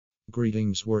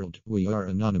Greetings world, we are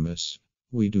anonymous.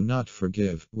 We do not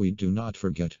forgive, we do not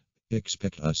forget.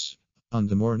 Expect us. On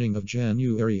the morning of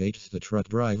January 8th, the truck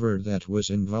driver that was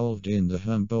involved in the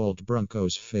Humboldt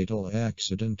Broncos fatal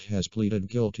accident has pleaded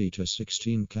guilty to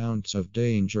 16 counts of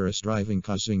dangerous driving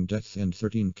causing death and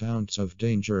 13 counts of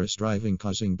dangerous driving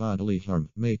causing bodily harm,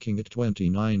 making it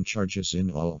 29 charges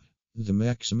in all. The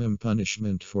maximum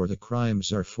punishment for the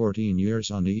crimes are 14 years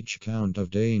on each count of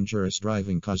dangerous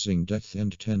driving causing death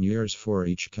and 10 years for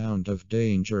each count of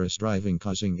dangerous driving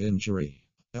causing injury.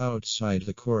 Outside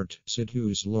the court,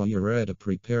 Sidhu's lawyer read a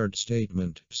prepared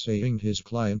statement, saying his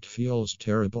client feels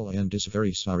terrible and is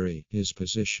very sorry. His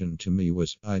position to me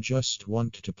was, I just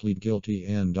want to plead guilty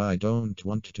and I don't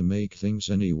want to make things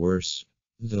any worse.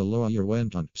 The lawyer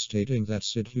went on, stating that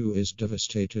Sidhu is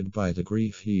devastated by the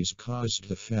grief he's caused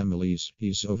the families.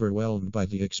 He's overwhelmed by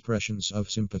the expressions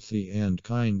of sympathy and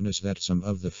kindness that some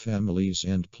of the families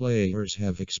and players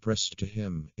have expressed to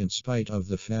him, in spite of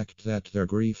the fact that their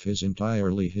grief is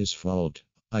entirely his fault.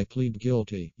 I plead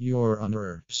guilty, Your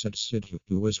Honor, said Sidhu,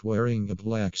 who was wearing a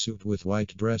black suit with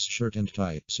white dress shirt and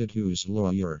tie. Sidhu's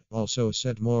lawyer also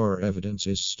said more evidence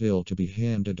is still to be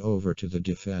handed over to the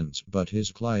defense, but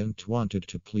his client wanted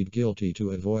to plead guilty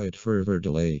to avoid further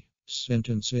delay.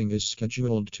 Sentencing is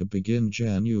scheduled to begin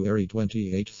January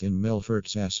 28th in Melfort,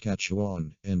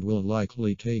 Saskatchewan, and will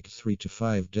likely take 3 to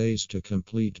 5 days to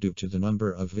complete due to the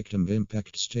number of victim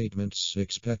impact statements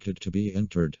expected to be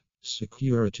entered.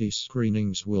 Security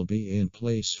screenings will be in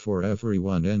place for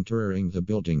everyone entering the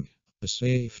building. A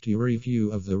safety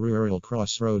review of the rural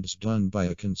crossroads done by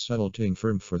a consulting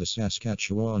firm for the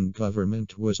Saskatchewan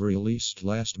government was released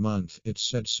last month. It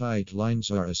said sight lines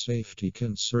are a safety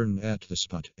concern at the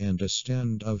spot, and a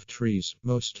stand of trees,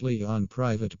 mostly on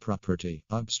private property,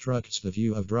 obstructs the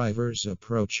view of drivers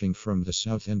approaching from the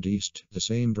south and east, the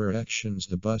same directions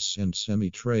the bus and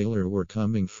semi-trailer were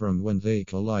coming from when they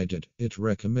collided. It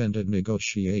recommended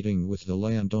negotiating with the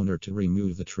landowner to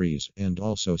remove the trees, and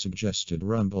also suggested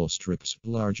rumble strips,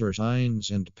 larger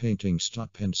signs and painting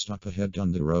stop and stop ahead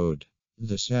on the road.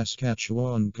 The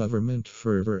Saskatchewan government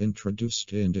further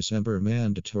introduced in December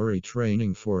mandatory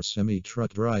training for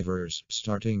semi-truck drivers.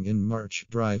 Starting in March,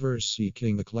 drivers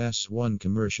seeking a Class 1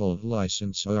 commercial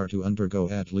license are to undergo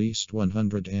at least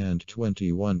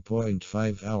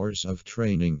 121.5 hours of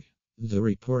training. The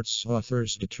report's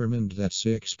authors determined that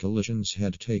 6 collisions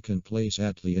had taken place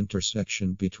at the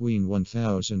intersection between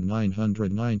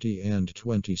 1990 and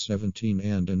 2017,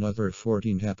 and another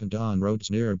 14 happened on roads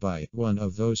nearby. One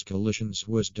of those collisions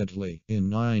was deadly.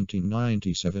 In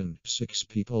 1997, 6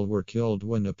 people were killed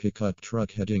when a pickup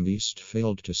truck heading east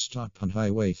failed to stop on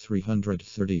Highway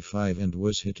 335 and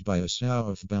was hit by a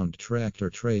southbound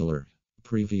tractor-trailer.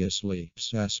 Previously,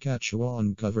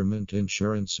 Saskatchewan government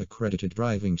insurance accredited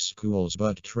driving schools,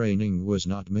 but training was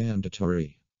not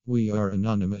mandatory. We are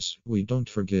anonymous, we don't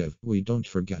forgive, we don't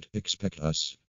forget. Expect us.